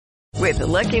With the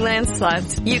Lucky Land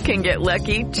Slots, you can get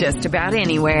lucky just about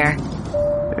anywhere.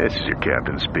 This is your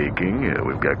captain speaking.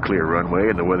 We've got clear runway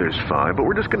and the weather's fine, but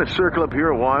we're just going to circle up here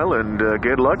a while and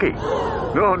get lucky.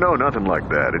 No, nothing like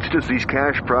that. It's just these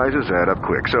cash prizes add up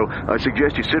quick. So I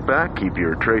suggest you sit back, keep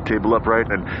your tray table upright,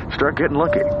 and start getting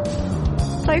lucky.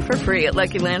 Play for free at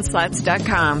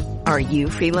LuckyLandSlots.com. Are you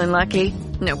feeling lucky?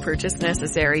 No purchase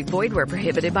necessary. Void where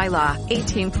prohibited by law.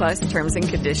 18 plus terms and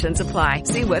conditions apply.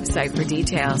 See website for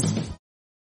details.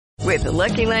 With the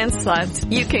Lucky Land Slots,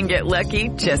 you can get lucky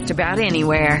just about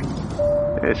anywhere.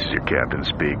 This is your captain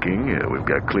speaking. We've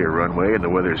got clear runway and the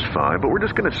weather's fine, but we're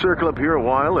just going to circle up here a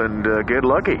while and get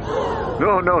lucky.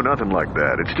 No, nothing like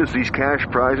that. It's just these cash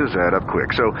prizes add up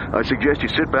quick. So I suggest you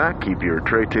sit back, keep your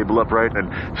tray table upright,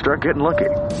 and start getting lucky.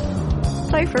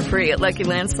 Play for free at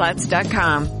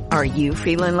LuckyLandSlots.com. Are you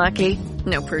feeling lucky?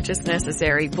 No purchase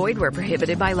necessary. Void where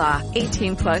prohibited by law.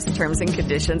 18 plus terms and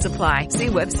conditions apply. See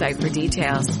website for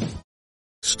details.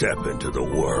 Step into the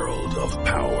world of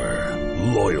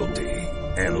power, loyalty,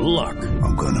 and luck.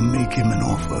 I'm gonna make him an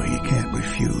offer he can't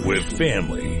refuse. With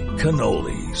family,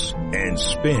 cannolis, and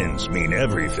spins mean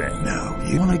everything. Now,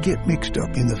 you wanna get mixed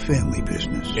up in the family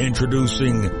business.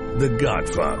 Introducing The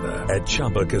Godfather at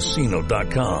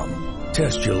ChumbaCasino.com.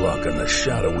 Test your luck in the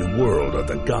shadowy world of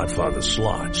The Godfather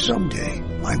slot. Someday,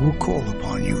 I will call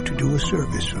upon you to do a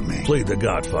service for me. Play The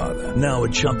Godfather, now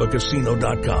at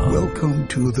ChumbaCasino.com. Welcome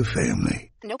to the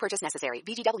family. No purchase necessary.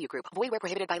 VGW Group. Void where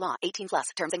prohibited by law. 18 plus.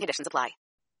 Terms and conditions apply.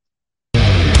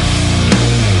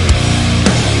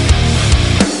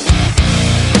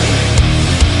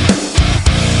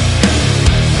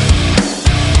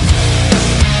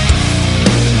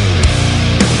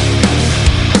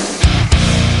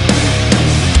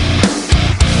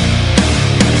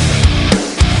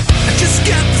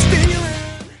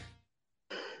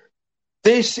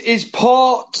 This is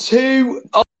part two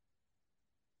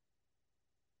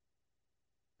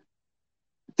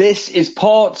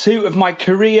of my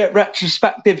career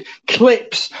retrospective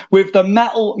clips with the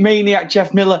Metal Maniac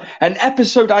Jeff Miller, an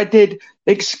episode I did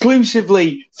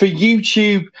exclusively for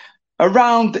YouTube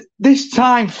around this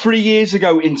time 3 years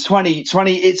ago in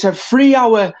 2020. It's a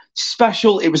 3-hour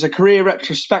special. It was a career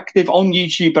retrospective on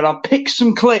YouTube, but I picked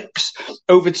some clips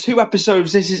over 2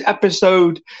 episodes. This is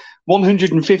episode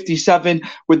 157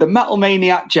 with the Metal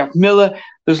Maniac Jeff Miller.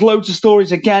 There's loads of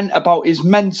stories again about his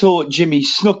mentor Jimmy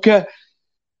Snuka,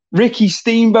 Ricky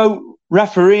Steamboat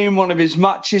refereeing one of his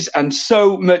matches, and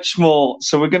so much more.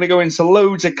 So we're going to go into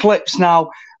loads of clips now,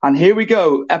 and here we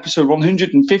go, episode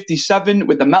 157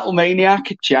 with the Metal Maniac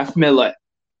Jeff Miller.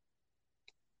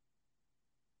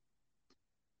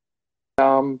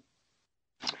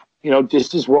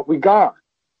 This is what we got.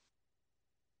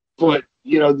 But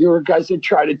there were guys that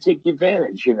tried to take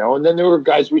advantage, and then there were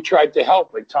guys we tried to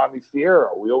help, like Tommy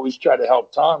Fierro. We always try to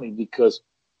help Tommy because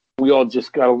we all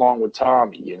just got along with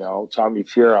Tommy, Tommy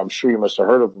Fierro. I'm sure you must have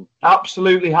heard of him.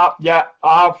 Absolutely. Yeah,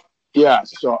 I have. Yeah,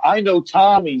 so I know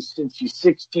Tommy since he's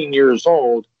 16 years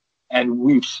old, and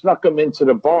we've snuck him into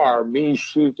the bar. Me,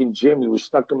 Sheik, and Jimmy, we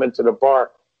snuck him into the bar,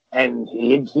 and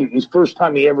his first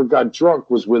time he ever got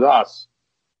drunk was with us.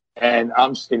 And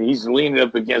he's leaning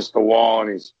up against the wall,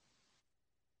 and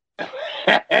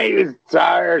he was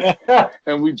tired,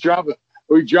 and we drop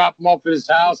him off at his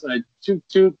house, and at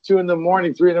 2 in the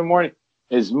morning, 3 in the morning,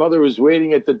 his mother was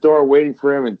waiting at the door, waiting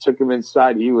for him, and took him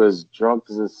inside. He was drunk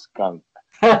as a skunk.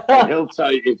 And he'll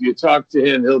tell you, if you talk to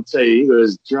him, he'll tell you he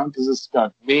was drunk as a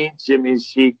skunk. Me, Jimmy, and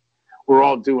Sheik, we're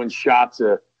all doing shots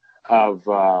of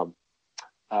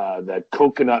that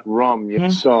coconut rum. Mm-hmm.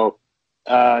 So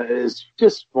it's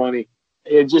just funny.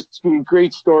 It's just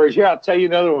great stories. Yeah, I'll tell you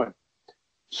another one.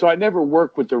 So I never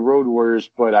worked with the Road Warriors,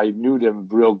 but I knew them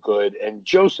real good. And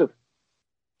Joseph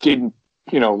didn't,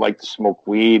 like to smoke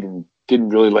weed and didn't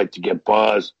really like to get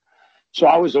buzzed. So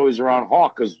I was always around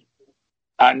Hawk because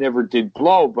I never did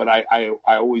blow, but I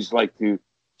always like to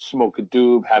smoke a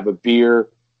doob, have a beer,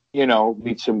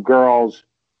 meet some girls,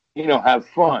 have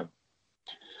fun.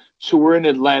 So we're in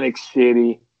Atlantic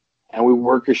City, and we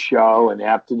work a show, and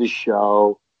after the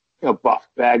show, Buff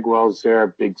Bagwell's there,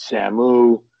 Big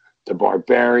Samu, the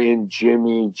Barbarian,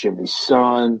 Jimmy's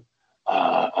son,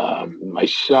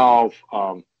 myself,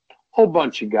 whole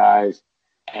bunch of guys,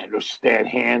 and there's Stan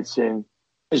Hansen.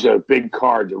 There's a big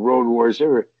card, the Road Wars.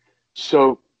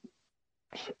 So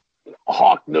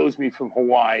Hawk knows me from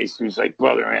Hawaii, so he's like,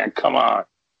 brother, man, come on.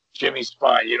 Jimmy's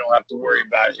fine. You don't have to worry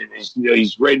about it.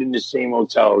 He's right in the same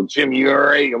hotel. Jimmy, you all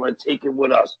right? I'm going to take him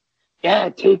with us. Yeah,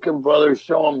 take him, brother.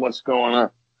 Show him what's going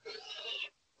on.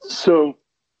 So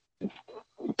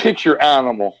picture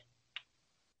Animal.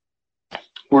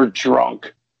 We're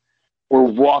drunk. we're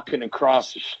walking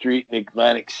across the street in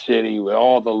Atlantic City with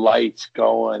all the lights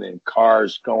going and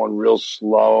cars going real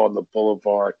slow on the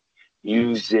boulevard,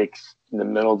 music's in the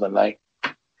middle of the night.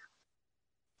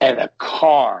 And a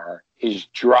car is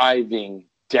driving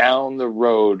down the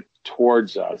road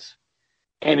towards us.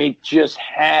 And it just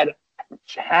happened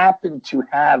to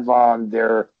have on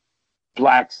their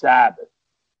Black Sabbath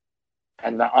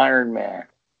and the Iron Man.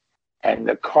 And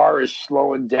the car is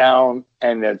slowing down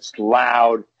and it's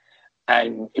loud.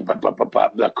 And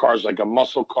the car's like a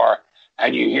muscle car,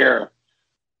 and you hear,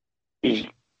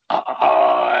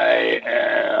 I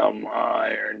am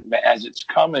Iron Man, as it's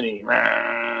coming.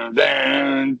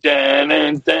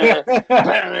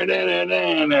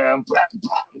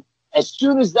 As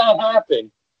soon as that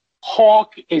happened,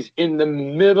 Hawk is in the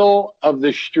middle of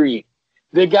the street.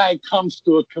 The guy comes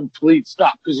to a complete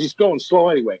stop because he's going slow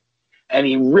anyway. And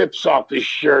he rips off his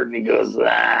shirt and he goes,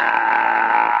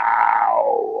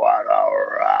 what a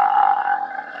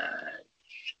ride.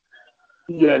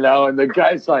 You know, and the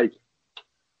guy's like,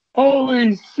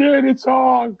 holy shit, it's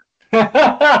Hawk.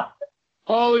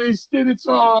 Holy shit, it's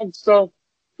Hawk. So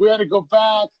we had to go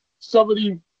back.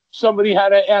 Somebody had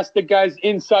to ask the guys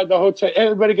inside the hotel.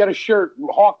 Everybody got a shirt.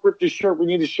 Hawk ripped his shirt. We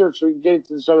need a shirt so we can get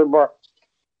into this other bar.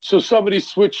 So somebody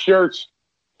switched shirts.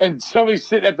 And somebody's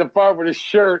sitting at the bar with a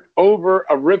shirt over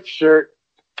a ripped shirt.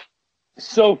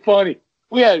 So funny.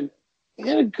 We had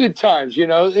good times, you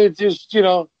know. It just, you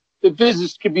know, the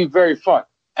business can be very fun.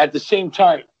 At the same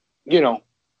time, you know,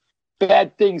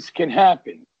 bad things can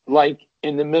happen, like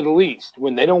in the Middle East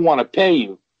when they don't want to pay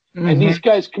you. Mm-hmm. And these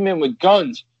guys come in with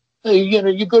guns. You know,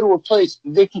 you go to a place,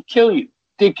 they can kill you.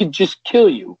 They could just kill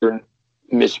you. They're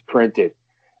misprinted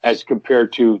as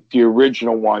compared to the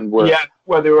original one where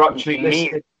they were actually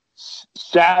listed.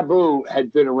 Sabu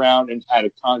had been around and had a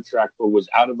contract, but was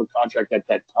out of a contract at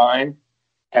that time.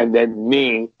 And then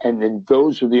me, and then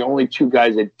those are the only two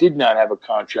guys that did not have a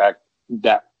contract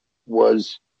that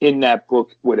was in that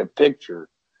book with a picture,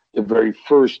 the very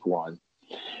first one.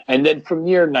 And then from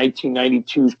there,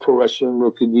 1992's Pro Wrestling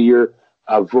Rookie of the Year,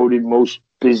 voted most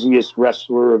busiest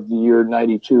wrestler of the year,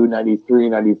 92, 93,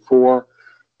 94.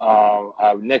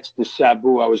 Next to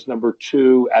Sabu, I was number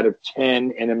 2 out of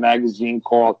 10 in a magazine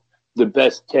called The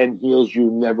Best 10 Heels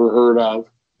You've Never Heard of.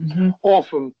 Mm-hmm. All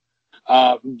from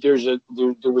there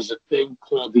was a thing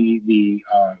called the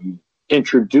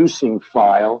introducing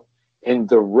file in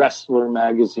the Wrestler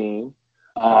magazine.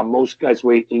 Most guys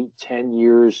wait 8-10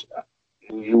 years.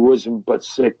 He wasn't but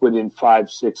sick within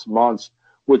 5-6 months,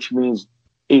 which means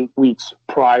 8 weeks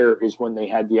prior is when they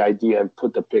had the idea and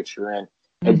put the picture in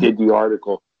and did the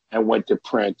article and went to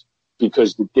print,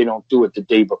 because they don't do it the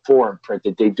day before and print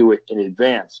it. They do it in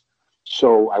advance.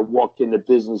 So I walked into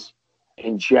business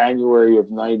in January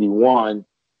of 91,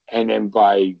 and then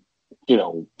by, you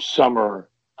know, summer,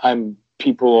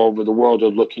 people all over the world are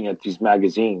looking at these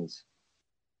magazines.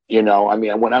 You know, I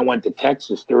mean, when I went to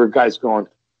Texas, there were guys going,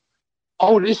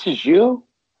 oh, this is you?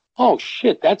 Oh,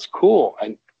 shit, that's cool.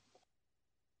 And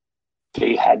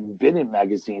they hadn't been in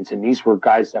magazines, and these were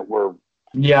guys that were...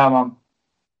 Yeah, man.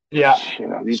 Yeah. You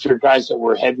know, these are guys that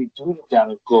were heavy duty down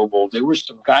at Global. There were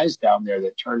some guys down there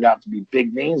that turned out to be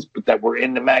big names, but that were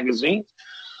in the magazines.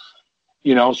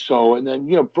 You know, so, and then,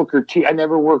 you know, Booker T, I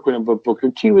never worked with him, but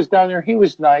Booker T was down there. He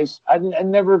was nice. I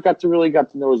never got to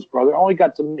know his brother. I only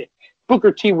got to meet.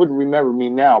 Booker T wouldn't remember me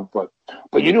now, but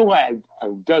you know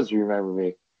who does remember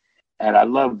me, and I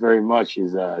love very much,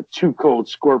 is Too Cold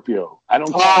Scorpio. I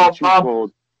don't call him Too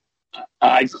Cold.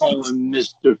 I call him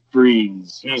Mr.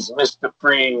 Freeze. He's Mr.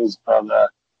 Freeze, brother.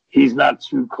 He's not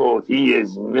too cold. He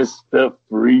is Mr.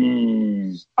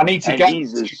 Freeze. I need to get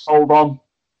Too Cold on.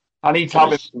 I need to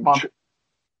have it on.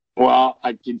 Well,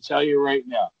 I can tell you right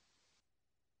now.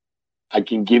 I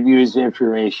can give you his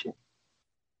information.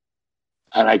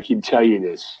 And I can tell you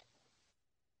this.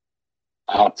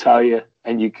 I'll tell you,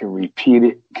 and you can repeat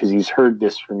it because he's heard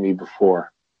this from me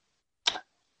before.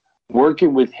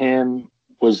 Working with him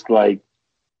was like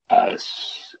a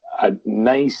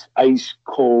nice ice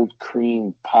cold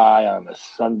cream pie on a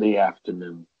Sunday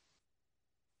afternoon.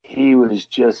 He was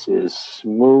just as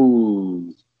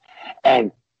smooth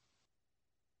and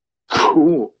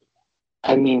cool.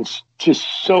 I mean, just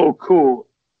so cool.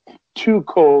 Too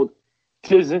Cold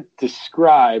doesn't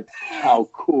describe how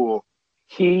cool.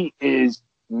 He is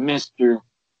Mr.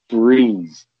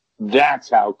 Breeze.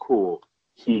 That's how cool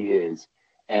he is.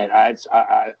 And I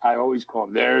always call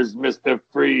him, there's Mr.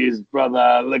 Freeze,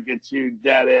 brother. Look at you,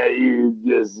 daddy. You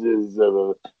just is.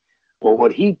 Well,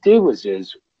 what he did was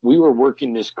we were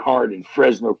working this card in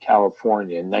Fresno,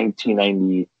 California in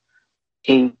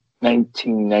 1998,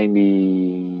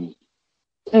 1990.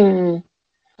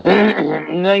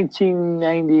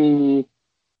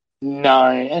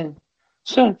 1999,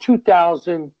 so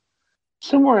 2000,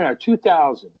 somewhere in there,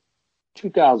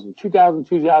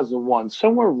 2001,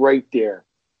 somewhere right there.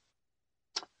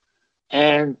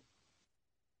 And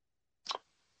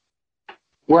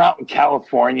we're out in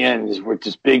California, and we're at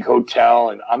this big hotel,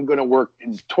 and I'm going to work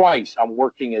twice. I'm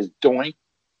working as Doink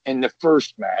in the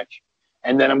first match,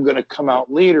 and then I'm going to come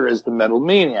out later as the Metal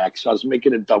Maniac. So I was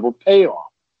making a double payoff.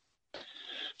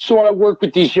 So I work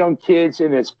with these young kids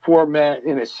in a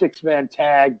 6-man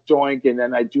tag, Doink, and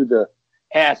then I do the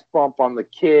ass bump on the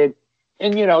kid.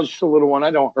 And, just a little one.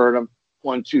 I don't hurt him.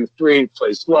 1, 2, 3.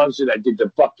 Place loves it. I did the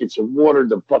buckets of water,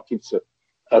 the buckets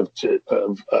of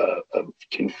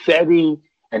confetti,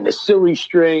 and the silly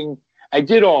string. I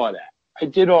did all of that. I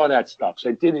did all that stuff.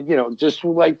 So I did it, just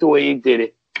like the way he did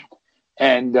it.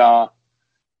 And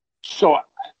so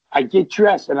I get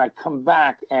dressed and I come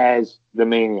back as the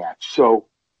Maniac. So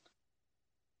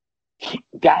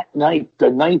that night,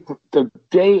 the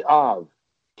day of,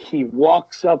 he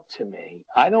walks up to me.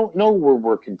 I don't know we're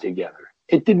working together.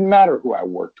 It didn't matter who I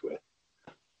worked with.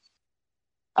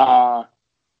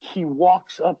 He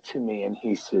walks up to me and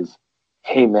he says,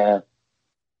 "Hey man,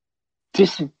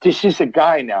 this is a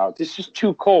guy now. This is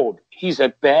too cold. He's a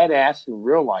badass in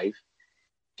real life.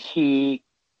 He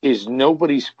is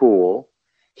nobody's fool.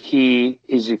 He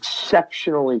is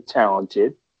exceptionally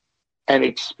talented and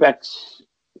expects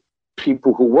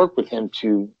people who work with him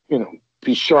to,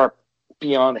 be sharp,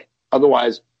 be on it.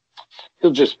 Otherwise,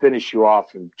 he'll just finish you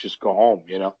off and just go home,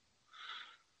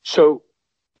 So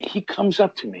he comes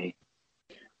up to me.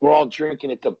 We're all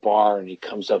drinking at the bar, and he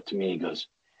comes up to me and he goes,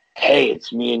 "Hey,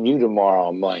 it's me and you tomorrow."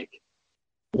 I'm like,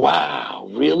 "Wow,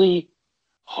 really?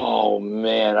 Oh,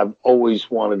 man, I've always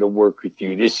wanted to work with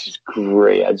you. This is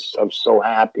great. I'm so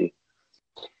happy."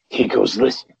 He goes,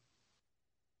 "Listen,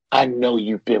 I know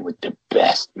you've been with the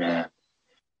best, man.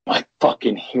 My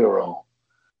fucking hero."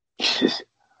 He says,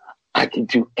 "I can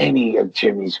do any of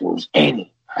Jimmy's moves,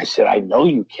 any." I said, "I know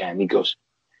you can." He goes,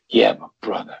 "Yeah, but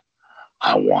brother,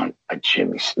 I want a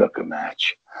Jimmy Snuka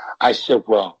match." I said,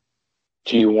 "Well,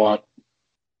 do you want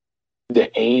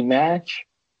the A match,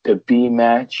 the B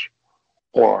match,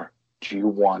 or do you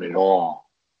want it all?"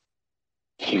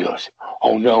 He goes,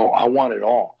 "Oh, no, I want it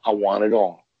all. I want it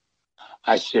all."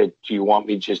 I said, "Do you want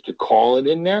me just to call it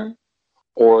in there?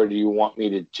 Or do you want me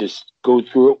to just go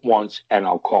through it once and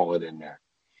I'll call it in there?"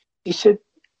 He said,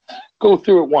 "Go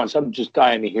through it once. I'm just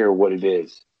dying to hear what it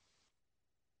is."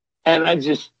 And I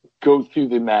just go through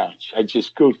the match. I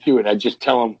just go through it. I just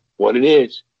tell him what it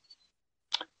is.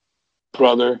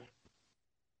 "Brother,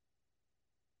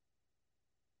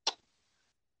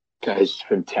 guy's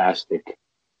fantastic.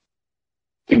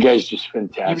 The guy's just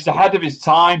fantastic." He was ahead of his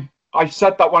time. I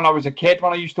said that when I was a kid,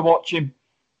 when I used to watch him.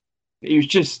 He was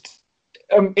just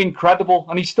incredible,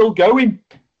 and he's still going.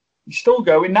 He's still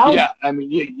going now. Yeah, I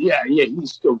mean, yeah,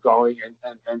 he's still going, and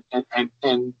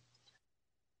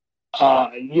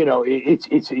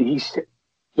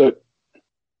look,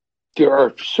 there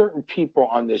are certain people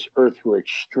on this earth who are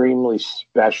extremely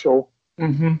special.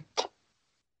 Mm-hmm.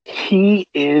 He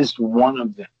is one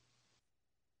of them,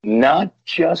 not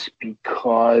just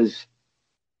because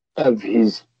of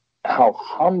how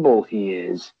humble he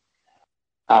is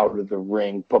out of the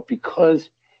ring, but because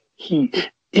he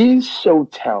is so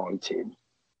talented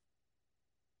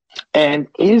and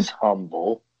is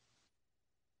humble.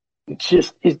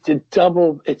 It's a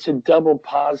double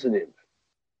positive.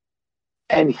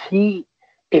 And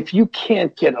if you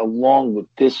can't get along with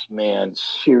this man,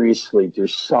 seriously,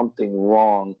 there's something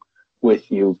wrong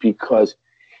with you, because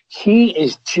he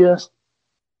is just,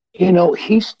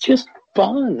 he's just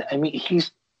fun. I mean, he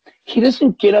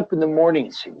doesn't get up in the morning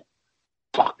and say,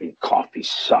 "Fucking coffee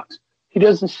sucks." He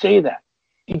doesn't say that.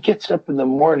 He gets up in the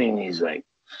morning and he's like,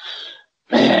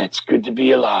 "Man, it's good to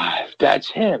be alive." That's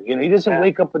him. He doesn't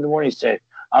wake up in the morning and say,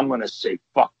 "I'm going to say,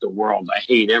 fuck the world. I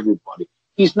hate everybody."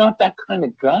 He's not that kind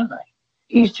of guy.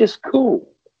 He's just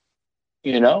cool.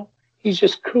 He's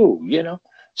just cool,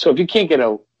 So if you can't get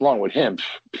along with him,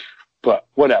 but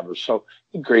whatever. So,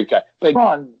 great guy. But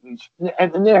Ron,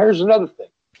 and there's another thing.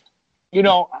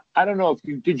 I don't know if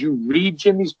did you read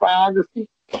Jimmy's biography?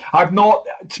 I've not.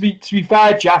 To be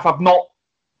fair, Jeff, I've not.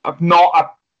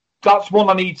 That's one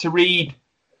I need to read.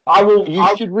 I will.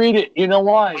 You should read it. You know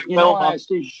why? I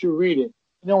say you should read it.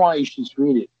 You know why you should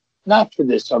read it? Not for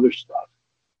this other stuff,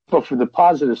 but for the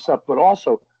positive stuff. But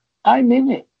also, I'm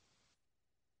in it.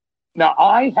 Now,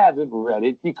 I haven't read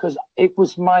it because it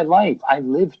was my life. I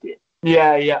lived it.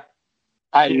 Yeah.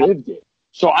 I lived it.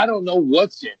 So I don't know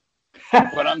what's in it,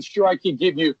 but I'm sure I can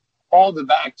give you all the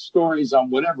backstories on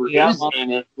whatever is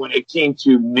in it when it came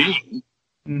to me.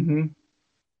 Mm-hmm.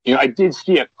 You know, I did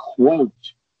see a quote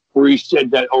where he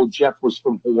said that, oh, Jeff was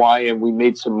from Hawaii and we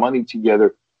made some money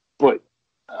together. But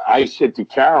I said to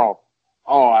Carol,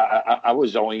 oh, I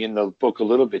was only in the book a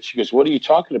little bit. She goes, what are you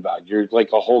talking about? You're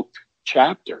like a whole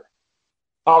chapter.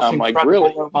 I'm like,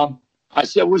 really? Man. I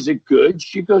said, was it good?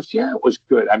 She goes, yeah, it was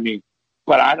good. I mean,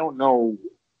 but I don't know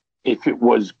if it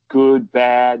was good,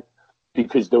 bad,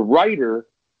 because the writer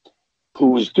who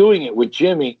was doing it with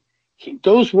Jimmy,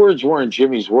 those words weren't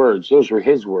Jimmy's words. Those were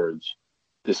his words,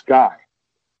 this guy.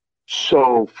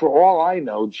 So for all I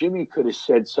know, Jimmy could have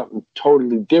said something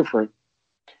totally different,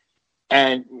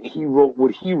 and he wrote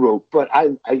what he wrote. But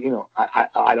I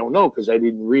don't know because I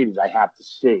didn't read it. I have to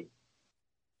see,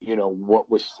 you know, what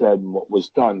was said and what was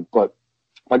done. But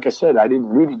like I said, I didn't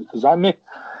read it because I mean,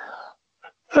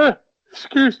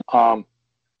 excuse me.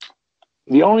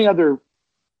 The only other,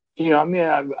 you know, I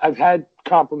mean, I've had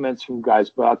compliments from guys,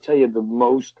 but I'll tell you the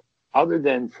most, other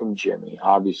than from Jimmy,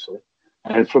 obviously,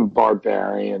 and from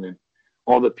Barbarian and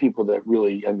all the people that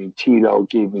really, I mean, Tito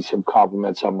gave me some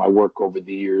compliments on my work over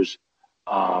the years.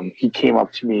 He came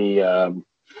up to me, I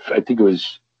think it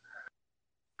was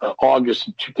August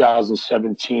of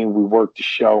 2017. We worked the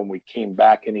show and we came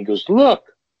back and he goes, look.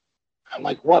 I'm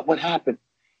like, what happened?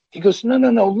 He goes,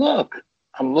 no, look.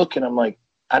 I'm looking. I'm like,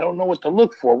 I don't know what to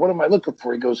look for. What am I looking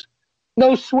for? He goes,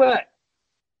 no sweat.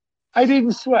 I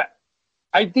didn't sweat.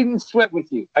 I didn't sweat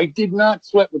with you. I did not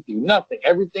sweat with you. Nothing.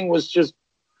 Everything was just,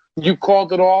 you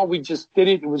called it all. We just did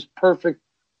it. It was perfect.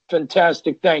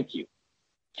 Fantastic. Thank you.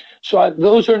 So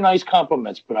those are nice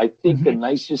compliments, but I think the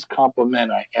nicest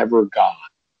compliment I ever got,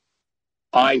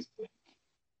 I think,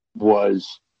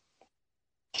 was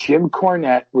Jim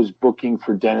Cornette was booking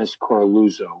for Dennis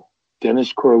Coralluzzo.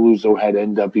 Dennis Coralluzzo had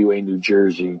NWA New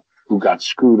Jersey, who got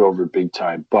screwed over big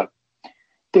time. But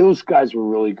those guys were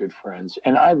really good friends.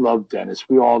 And I loved Dennis.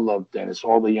 We all loved Dennis,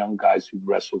 all the young guys who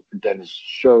wrestled for Dennis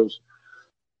shows.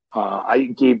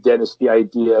 I gave Dennis the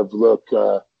idea of, look,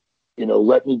 you know,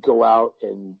 let me go out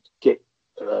and get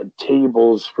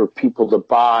tables for people to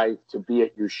buy to be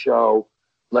at your show.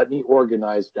 Let me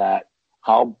organize that.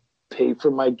 I'll pay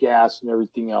for my gas and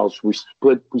everything else. We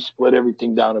split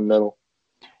everything down the middle.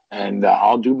 And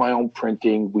I'll do my own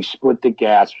printing. We split the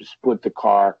gas. We split the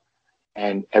car.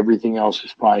 And everything else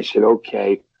is fine. I said,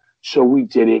 okay. So we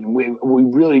did it. And we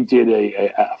really did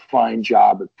a fine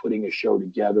job at putting a show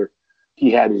together.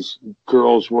 He had his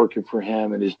girls working for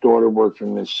him and his daughter working for him,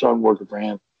 and his son working for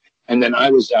him. And then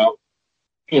I was out,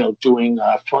 you know, doing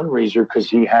a fundraiser because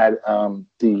he had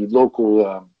the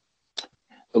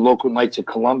local Knights of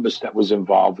Columbus that was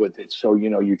involved with it. So, you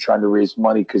know, you're trying to raise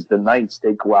money because the Knights,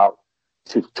 they go out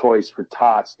to Toys for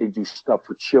Tots. They do stuff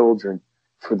for children,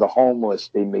 for the homeless.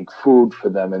 They make food for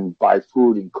them and buy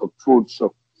food and cook food.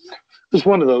 So it was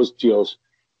one of those deals.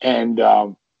 And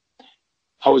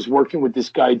I was working with this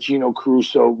guy, Gino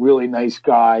Caruso, really nice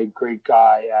guy, great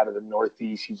guy out of the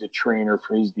Northeast. He's a trainer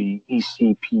he's the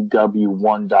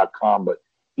ECPW1.com, but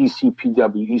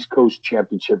ECPW, East Coast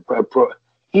Championship,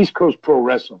 East Coast Pro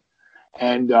Wrestling.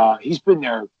 And he's been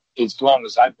there as long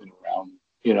as I've been around,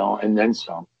 you know, and then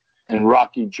some. And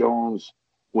Rocky Jones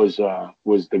was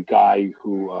the guy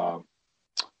who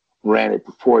ran it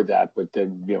before that, but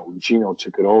then, you know, Gino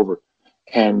took it over.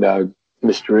 And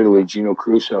Mr. Italy, Gino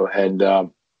Caruso, and I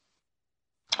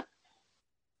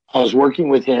was working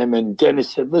with him, and Dennis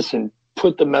said, listen,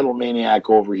 put the Metal Maniac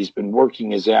over. He's been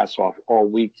working his ass off all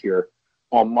week here,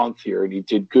 all month here, and he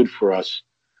did good for us.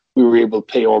 We were able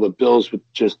to pay all the bills with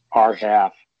just our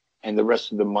half, and the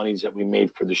rest of the monies that we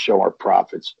made for the show, our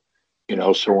profits. You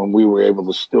know, so when we were able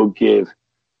to still give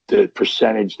the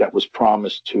percentage that was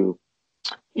promised to,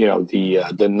 you know,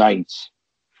 the Knights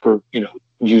for, you know,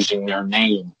 using their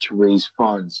name to raise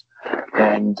funds.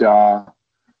 And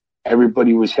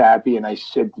everybody was happy. And I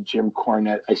said to Jim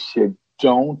Cornette, I said,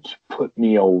 don't put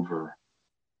me over.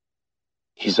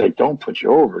 He's like, don't put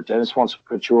you over. Dennis wants to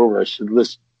put you over. I said,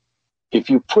 listen, if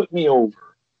you put me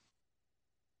over,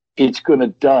 it's going to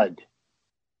dud.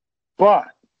 But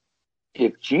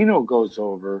if Gino goes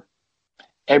over,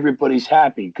 everybody's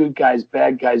happy. Good guys,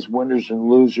 bad guys, winners and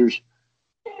losers.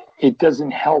 It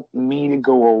doesn't help me to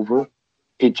go over.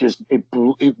 It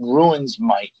ruins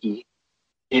my heat.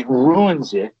 It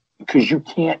ruins it because you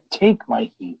can't take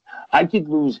my heat. I could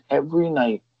lose every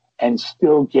night and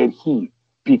still get heat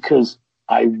because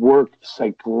I work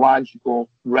psychological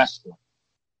wrestling.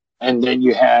 And then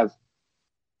you have,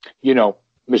 you know,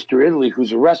 Mr. Italy,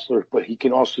 who's a wrestler, but he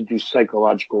can also do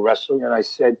psychological wrestling. And I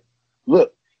said,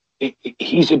 look,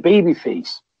 he's a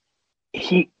babyface.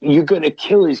 You're going to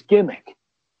kill his gimmick.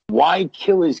 Why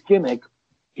kill his gimmick?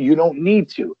 You don't need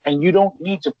to. And you don't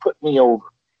need to put me over.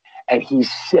 And he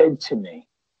said to me,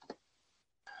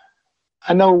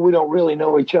 I know we don't really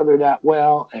know each other that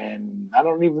well, and I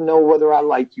don't even know whether I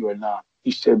like you or not.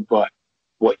 He said, but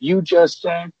what you just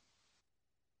said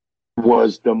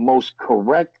was the most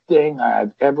correct thing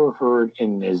I've ever heard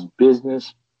in this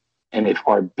business. And if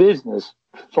our business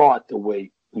thought the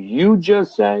way you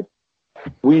just said,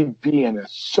 we'd be in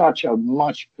such a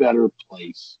much better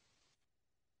place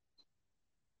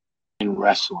in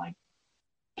wrestling.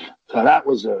 So that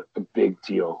was a big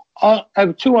deal. I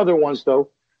have two other ones,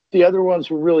 though. The other ones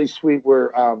were really sweet,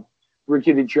 where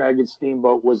Ricky the Dragon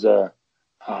Steamboat was a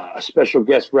special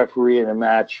guest referee in a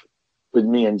match with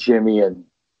me and Jimmy, and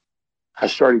I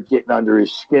started getting under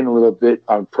his skin a little bit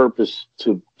on purpose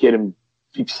to get him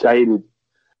excited.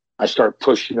 I start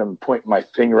pushing him, pointing my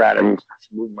finger at him,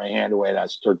 moving my hand away, and I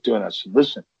start doing it. I said,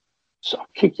 listen, so I'll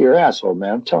kick your asshole,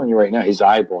 man. I'm telling you right now, his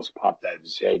eyeballs popped out of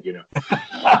his head, you know.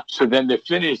 So then the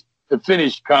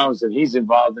finish comes, and he's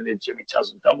involved in it. Jimmy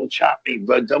tells him, double chop me,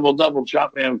 but double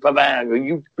chop me, and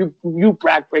bang, you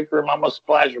backbreaker him, I'm gonna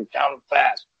splash him, count him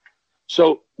fast.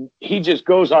 So he just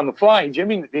goes on the fly.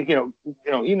 Jimmy, you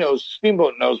know, he knows,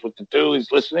 Steamboat knows what to do.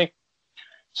 He's listening.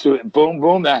 So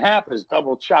boom, that happens.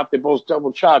 Double chop. They both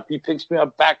double chop. He picks me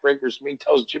up, backbreakers me,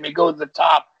 tells Jimmy, go to the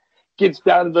top. Gets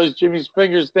down to those Jimmy's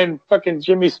fingers. Then fucking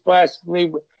Jimmy splashes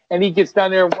me. And he gets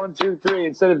down there 1, 2, 3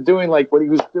 instead of doing like what he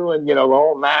was doing, you know, the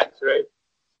whole match, right?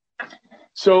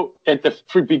 So at the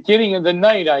beginning of the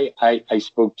night, I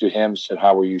spoke to him, said,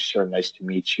 how are you, sir? Nice to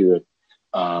meet you.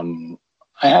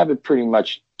 I have it pretty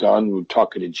much done. We're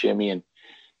talking to Jimmy, and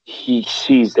he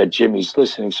sees that Jimmy's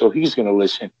listening, so he's going to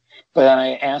listen. But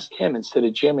I asked him instead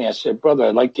of Jimmy, I said, brother,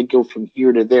 I'd like to go from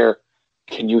here to there.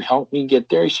 Can you help me get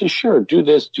there? He said, sure, do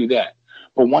this, do that.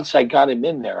 But once I got him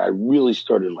in there, I really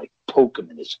started like poke him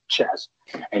in his chest.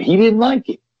 And he didn't like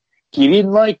it.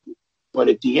 But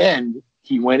at the end,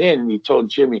 he went in and he told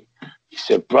Jimmy, he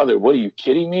said, brother, what are you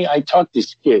kidding me? I taught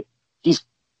this kid. He's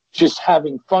just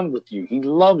having fun with you. He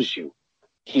loves you.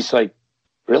 He's like,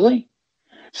 really?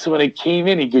 So when I came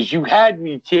in, he goes, you had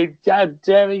me, kid. God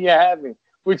damn it, you had me.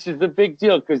 Which is a big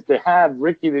deal, because to have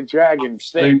Ricky the Dragon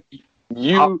say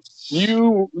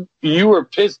you were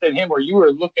pissed at him, or you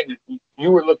were looking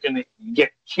to get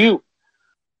cute.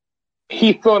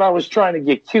 He thought I was trying to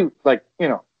get cute, like, you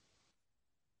know,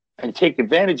 and take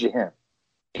advantage of him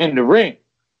in the ring.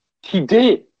 He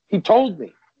did. He told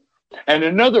me. And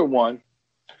another one,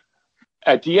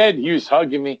 at the end, he was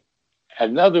hugging me.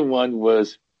 Another one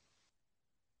was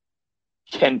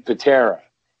Ken Patera.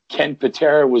 Ken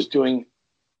Patera was doing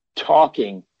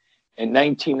talking in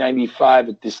 1995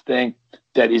 at this thing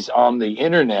that is on the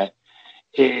internet.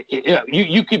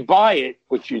 You could buy it,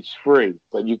 which is free,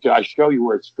 but I'll show you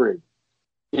where it's free.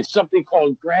 It's something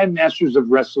called Grandmasters of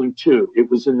Wrestling 2. It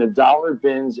was in the dollar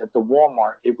bins at the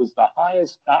Walmart. It was the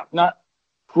highest, not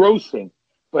grossing,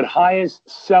 but highest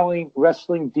selling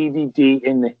wrestling DVD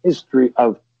in the history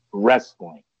of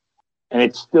wrestling. And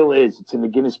it still is. It's in the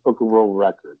Guinness Book of World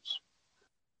Records.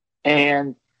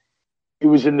 And it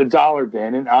was in the dollar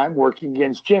bin, and I'm working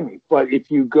against Jimmy. But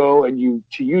if you go to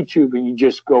YouTube and you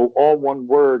just go all one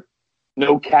word,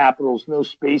 no capitals, no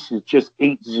spaces, just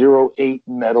 808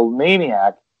 Metal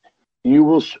Maniac, you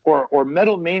will, or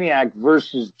Metal Maniac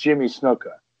versus Jimmy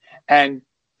Snuka. And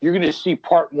you're going to see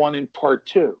part 1 and part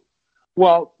 2.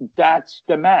 Well, that's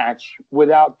the match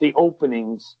without the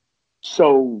openings.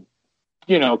 So,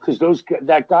 you know, because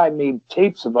that guy made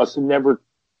tapes of us and never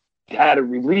had a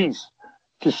release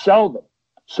to sell them.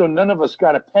 So none of us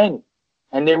got a penny.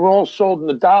 And they were all sold in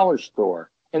the dollar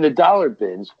store, in the dollar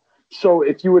bins. So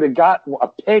if you would have got a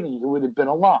penny, it would have been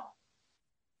a lot.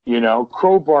 You know,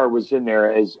 Crowbar was in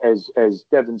there as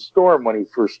Devin Storm when he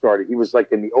first started. He was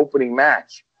like in the opening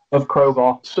match of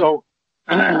Crowbar. So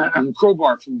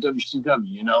Crowbar from WCW,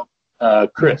 you know,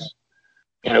 Chris.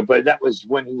 You know, but that was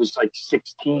when he was like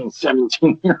 16,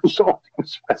 17 years old. He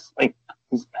was wrestling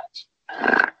his match.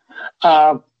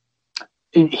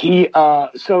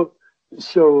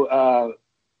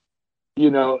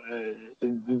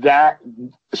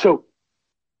 So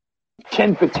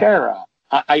Ken Patera,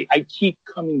 I keep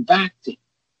coming back to him,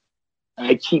 and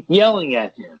I keep yelling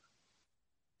at him,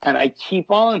 and I keep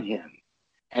on him.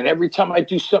 And every time I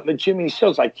do something that Jimmy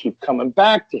says, I keep coming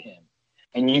back to him.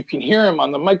 And you can hear him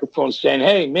on the microphone saying,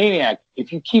 hey, Maniac,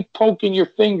 if you keep poking your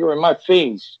finger in my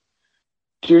face,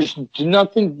 there's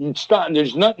nothing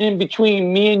in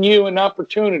between me and you and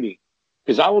opportunity,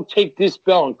 because I will take this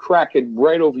bell and crack it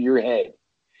right over your head.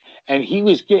 And he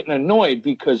was getting annoyed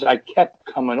because I kept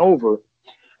coming over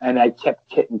and I kept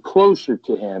getting closer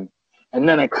to him. And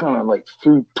then I kind of like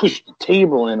pushed the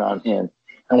table in on him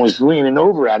and was leaning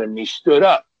over at him. And he stood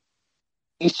up.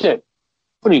 He said,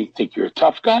 "What do you think? You're a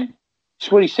tough guy?"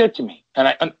 That's what he said to me.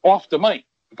 And I'm off the mic,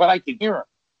 but I could hear him.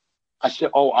 I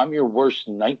said, "Oh, I'm your worst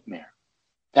nightmare."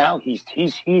 Now he's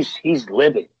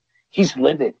livid. He's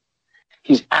livid.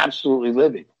 He's absolutely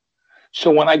livid. So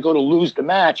when I go to lose the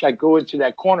match, I go into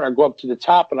that corner. I go up to the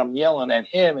top, and I'm yelling at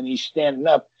him, and he's standing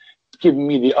up, giving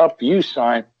me the up you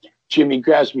sign. Jimmy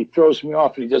grabs me, throws me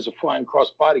off, and he does a flying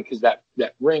crossbody because that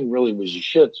ring really was the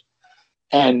shits.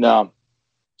 And, so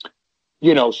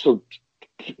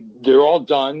they're all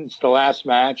done. It's the last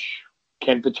match.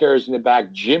 Ken Patera's in the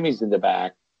back. Jimmy's in the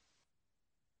back.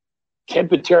 Ken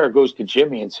Patera goes to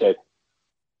Jimmy and said,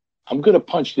 "I'm going to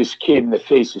punch this kid in the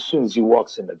face as soon as he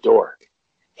walks in the door."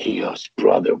 He goes,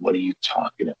 "Brother, what are you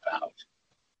talking about?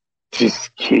 This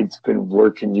kid's been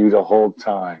working you the whole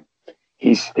time."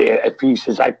 He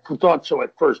says, "I thought so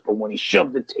at first, but when he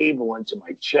shoved the table into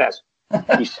my chest,"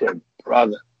 he said,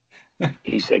 "Brother,"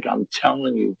 he's like, "I'm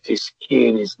telling you, this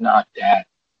kid is not that.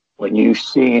 When you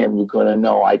see him, you're going to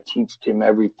know I teached him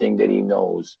everything that he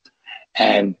knows."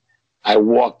 And I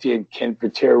walked in. Ken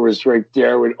Patera was right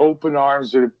there with open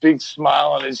arms with a big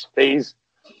smile on his face.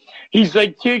 He's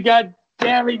like, "Kid, God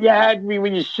damn it, you had me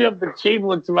when you shoved the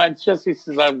table into my chest." He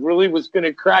says, "I really was going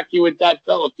to crack you with that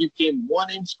bell if you came 1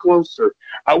 inch closer.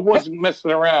 I wasn't messing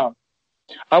around.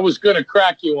 I was going to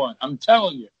crack you one. I'm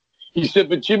telling you." He said,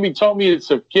 "But Jimmy told me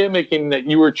it's a gimmick and that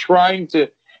you were trying to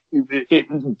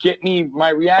get me my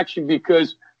reaction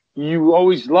because you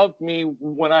always loved me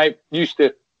when I used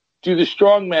to do the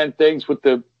strongman things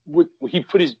he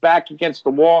put his back against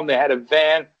the wall and they had a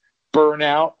van burn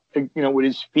out, with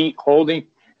his feet holding.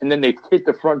 And then they hit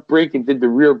the front brake and did the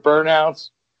rear burnouts.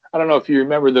 I don't know if you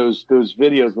remember those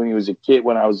videos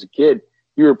when I was a kid.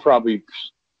 You were probably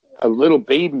a little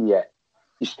baby yet.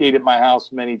 You stayed at my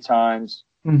house many times.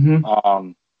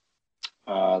 Mm-hmm.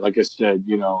 Like I said,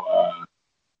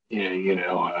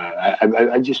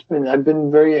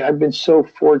 I've been so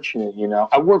fortunate.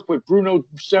 I worked with Bruno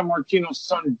Sammartino's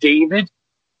son David.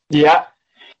 Yeah,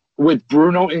 with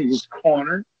Bruno in his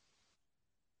corner,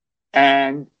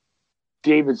 and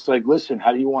David's like, "Listen,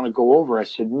 how do you want to go over?" I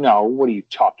said, "No, what are you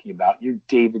talking about? You're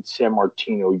David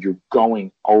Sammartino. You're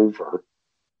going over.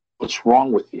 What's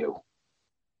wrong with you?"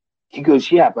 He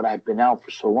goes, "Yeah, but I've been out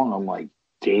for so long." I'm like,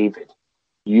 "David,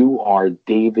 you are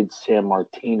David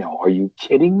Sammartino. Are you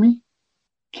kidding me?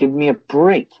 Give me a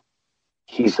break."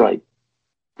 He's like,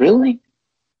 "Really?"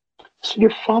 I said,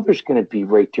 "Your father's going to be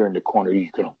right there in the corner. Are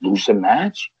you going to lose a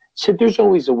match?" I said, "There's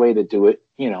always a way to do it,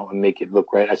 and make it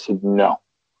look right." I said, No.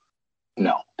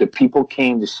 The people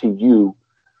came to see you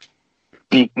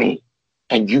beat me,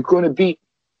 and you're going to beat me."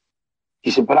 He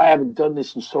said, "But I haven't done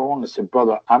this in so long." I said,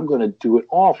 "Brother, I'm going to do it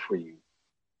all for you."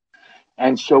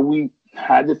 And so we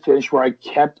had to finish where I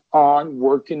kept on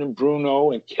working in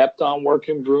Bruno and kept on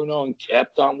working Bruno and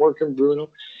kept on working Bruno.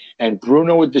 And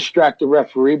Bruno would distract the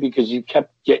referee because he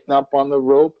kept getting up on the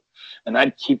rope. And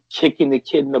I'd keep kicking the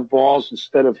kid in the balls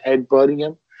instead of headbutting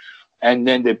him. And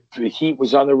then the heat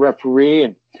was on the referee,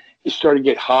 and it started to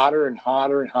get hotter and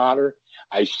hotter and hotter.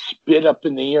 I spit up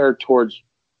in the air towards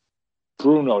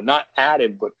Bruno, not at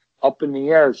him, but up in the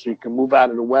air so he can move out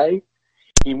of the way.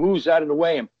 He moves out of the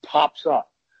way and pops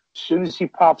up. As soon as he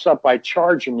pops up, I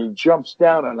charge him. He jumps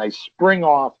down, and I spring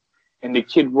off, and the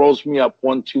kid rolls me up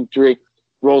 1, 2, 3,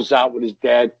 rolls out with his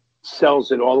dad,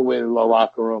 sells it all the way to the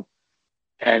locker room.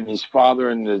 And his father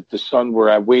and the son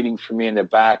were waiting for me in the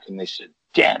back, and they said,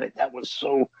 "Damn it, that was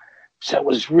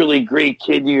really great,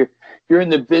 kid. You're in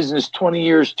the business 20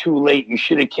 years too late. You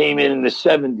should have came in the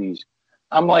 70s.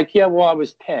 I'm like, "Yeah, well, I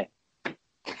was 10.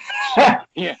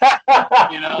 Yeah,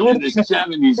 in the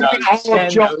 70s,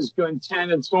 I was going 10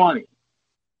 and 20.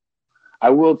 I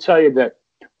will tell you that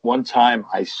one time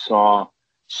I saw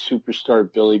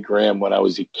superstar Billy Graham when I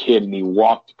was a kid, and he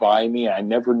walked by me. I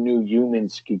never knew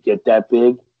humans could get that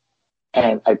big.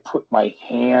 And I put my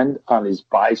hand on his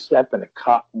bicep, and a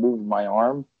cop moved my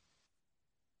arm.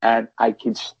 And I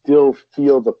could still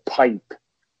feel the pipe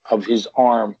of his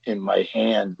arm in my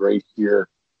hand right here.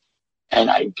 And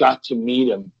I got to meet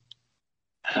him.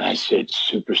 And I said,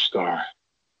 "Superstar."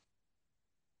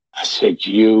 I said,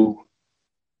 "You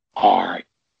are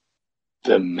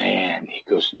the man." He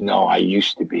goes, "No, I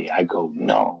used to be." I go,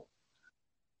 "No.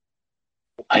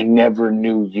 I never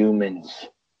knew humans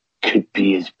could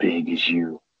be as big as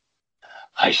you."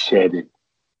 I said it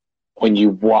when you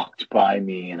walked by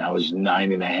me and I was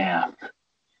 9.5,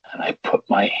 and I put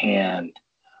my hand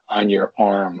on your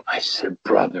arm. I said,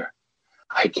 "Brother,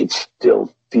 I could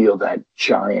still feel that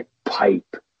giant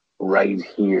pipe right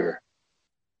here."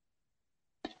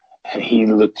 And he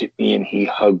looked at me and he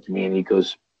hugged me and he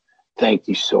goes, "Thank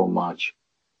you so much.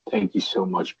 Thank you so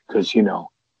much." Because, you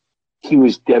know, he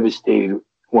was devastated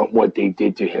what they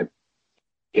did to him.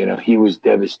 You know, he was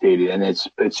devastated. And it's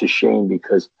a shame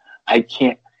because I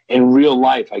can't, in real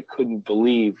life, I couldn't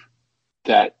believe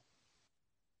that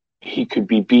he could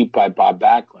be beat by Bob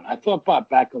Backlund. I thought Bob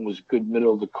Backlund was a good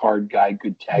middle of the card guy,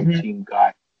 good tag team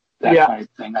guy, that kind of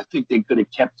thing. I think they could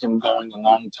have kept him going a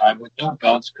long time with no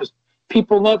belts because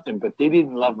people loved him, but they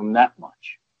didn't love him that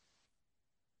much.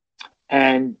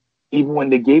 And even when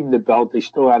they gave him the belt, they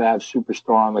still had to have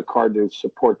Superstar on the card to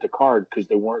support the card because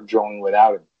they weren't drawing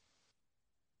without him.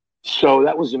 So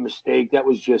that was a mistake. That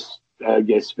was just, I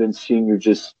guess, Vince Sr.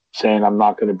 just saying, "I'm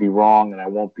not going to be wrong and I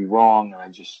won't be wrong and I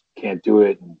just can't do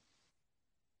it." And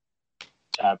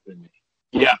it's happened to me.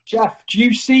 Yeah. Jeff, do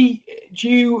you see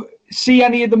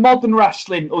any of the modern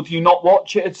wrestling or do you not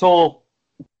watch it at all?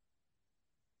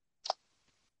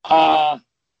 The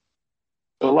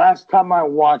last time I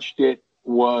watched it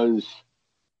was,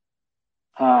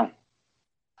 I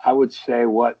would say,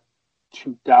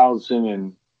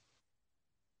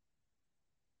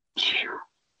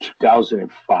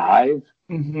 2005,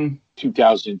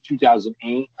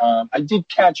 2008. I did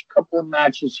catch a couple of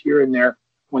matches here and there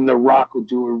when The Rock would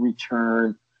do a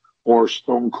return, or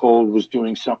Stone Cold was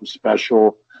doing something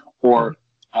special, or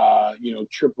you know,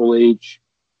 Triple H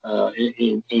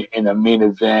in a main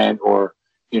event, or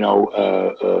you know,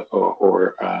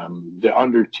 or The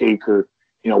Undertaker,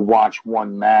 you know, watch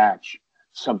one match,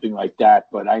 something like that.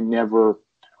 But I never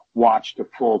watched a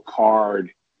full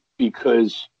card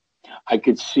because I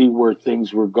could see where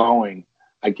things were going.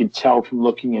 I could tell from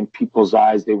looking in people's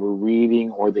eyes they were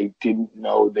reading or they didn't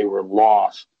know they were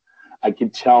lost. I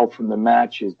could tell from the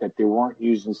matches that they weren't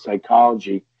using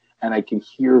psychology, and I could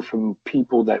hear from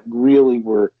people that really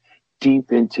were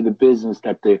deep into the business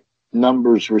that the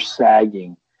numbers were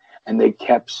sagging, and they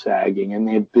kept sagging, and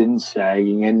they had been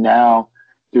sagging, and now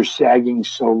they're sagging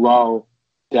so low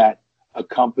that a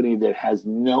company that has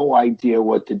no idea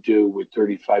what to do with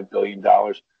 $35 billion,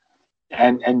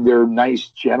 and they're nice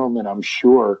gentlemen, I'm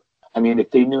sure. I mean,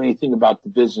 if they knew anything about the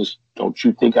business, don't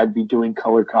you think I'd be doing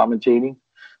color commentating?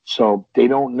 So they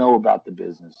don't know about the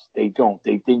business. They don't.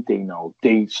 They think they know.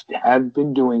 They have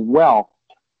been doing well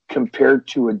compared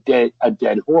to a dead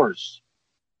horse.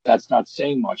 That's not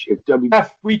saying much. If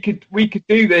we could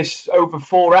do this over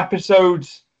 4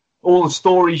 episodes. All the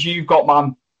stories you've got,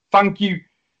 man. Thank you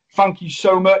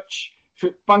so much.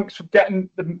 Thanks for getting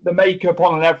the makeup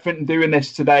on and everything and doing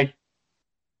this today.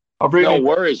 No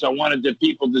worries. I wanted the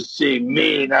people to see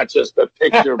me, not just a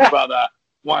picture, brother.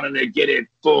 Wanted to get it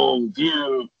full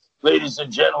view. Ladies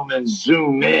and gentlemen,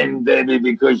 zoom in, baby,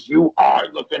 because you are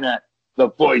looking at the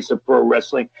voice of pro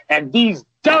wrestling. And these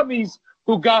dummies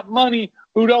who got money,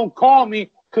 who don't call me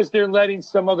because they're letting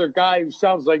some other guy who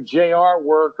sounds like JR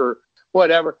work or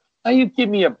whatever. Now you give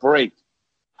me a break.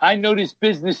 I know this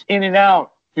business in and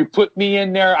out. You put me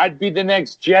in there, I'd be the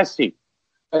next Jesse.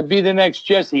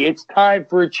 It's time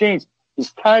for a change.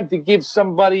 It's time to give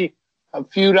somebody a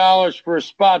few dollars for a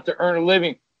spot to earn a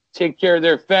living, take care of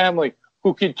their family,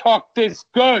 who can talk this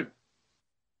good.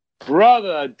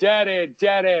 Brother, daddy,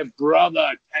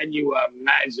 brother, can you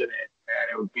imagine it? Man,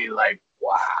 it would be like,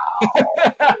 wow.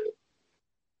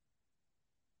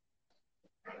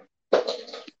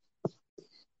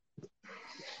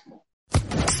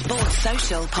 Sports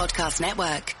Social Podcast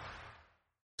Network.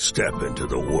 Step into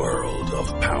the world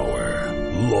of power,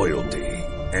 loyalty,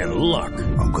 and luck.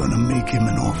 I'm gonna make him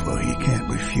an offer he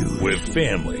can't refuse. With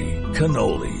family,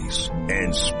 cannolis,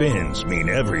 and spins mean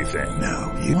everything.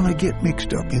 Now, you wanna get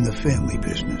mixed up in the family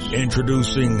business.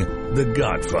 Introducing The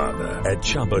Godfather at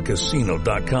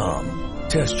ChumbaCasino.com.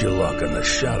 Test your luck in the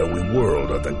shadowy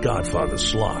world of The Godfather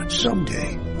slot.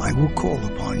 Someday, I will call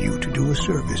upon you to do a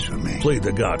service for me. Play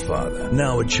The Godfather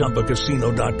now at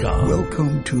ChumbaCasino.com.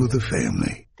 Welcome to the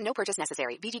family. No purchase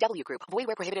necessary. VGW Group. Void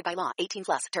where prohibited by law. 18+.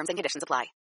 Terms and conditions apply.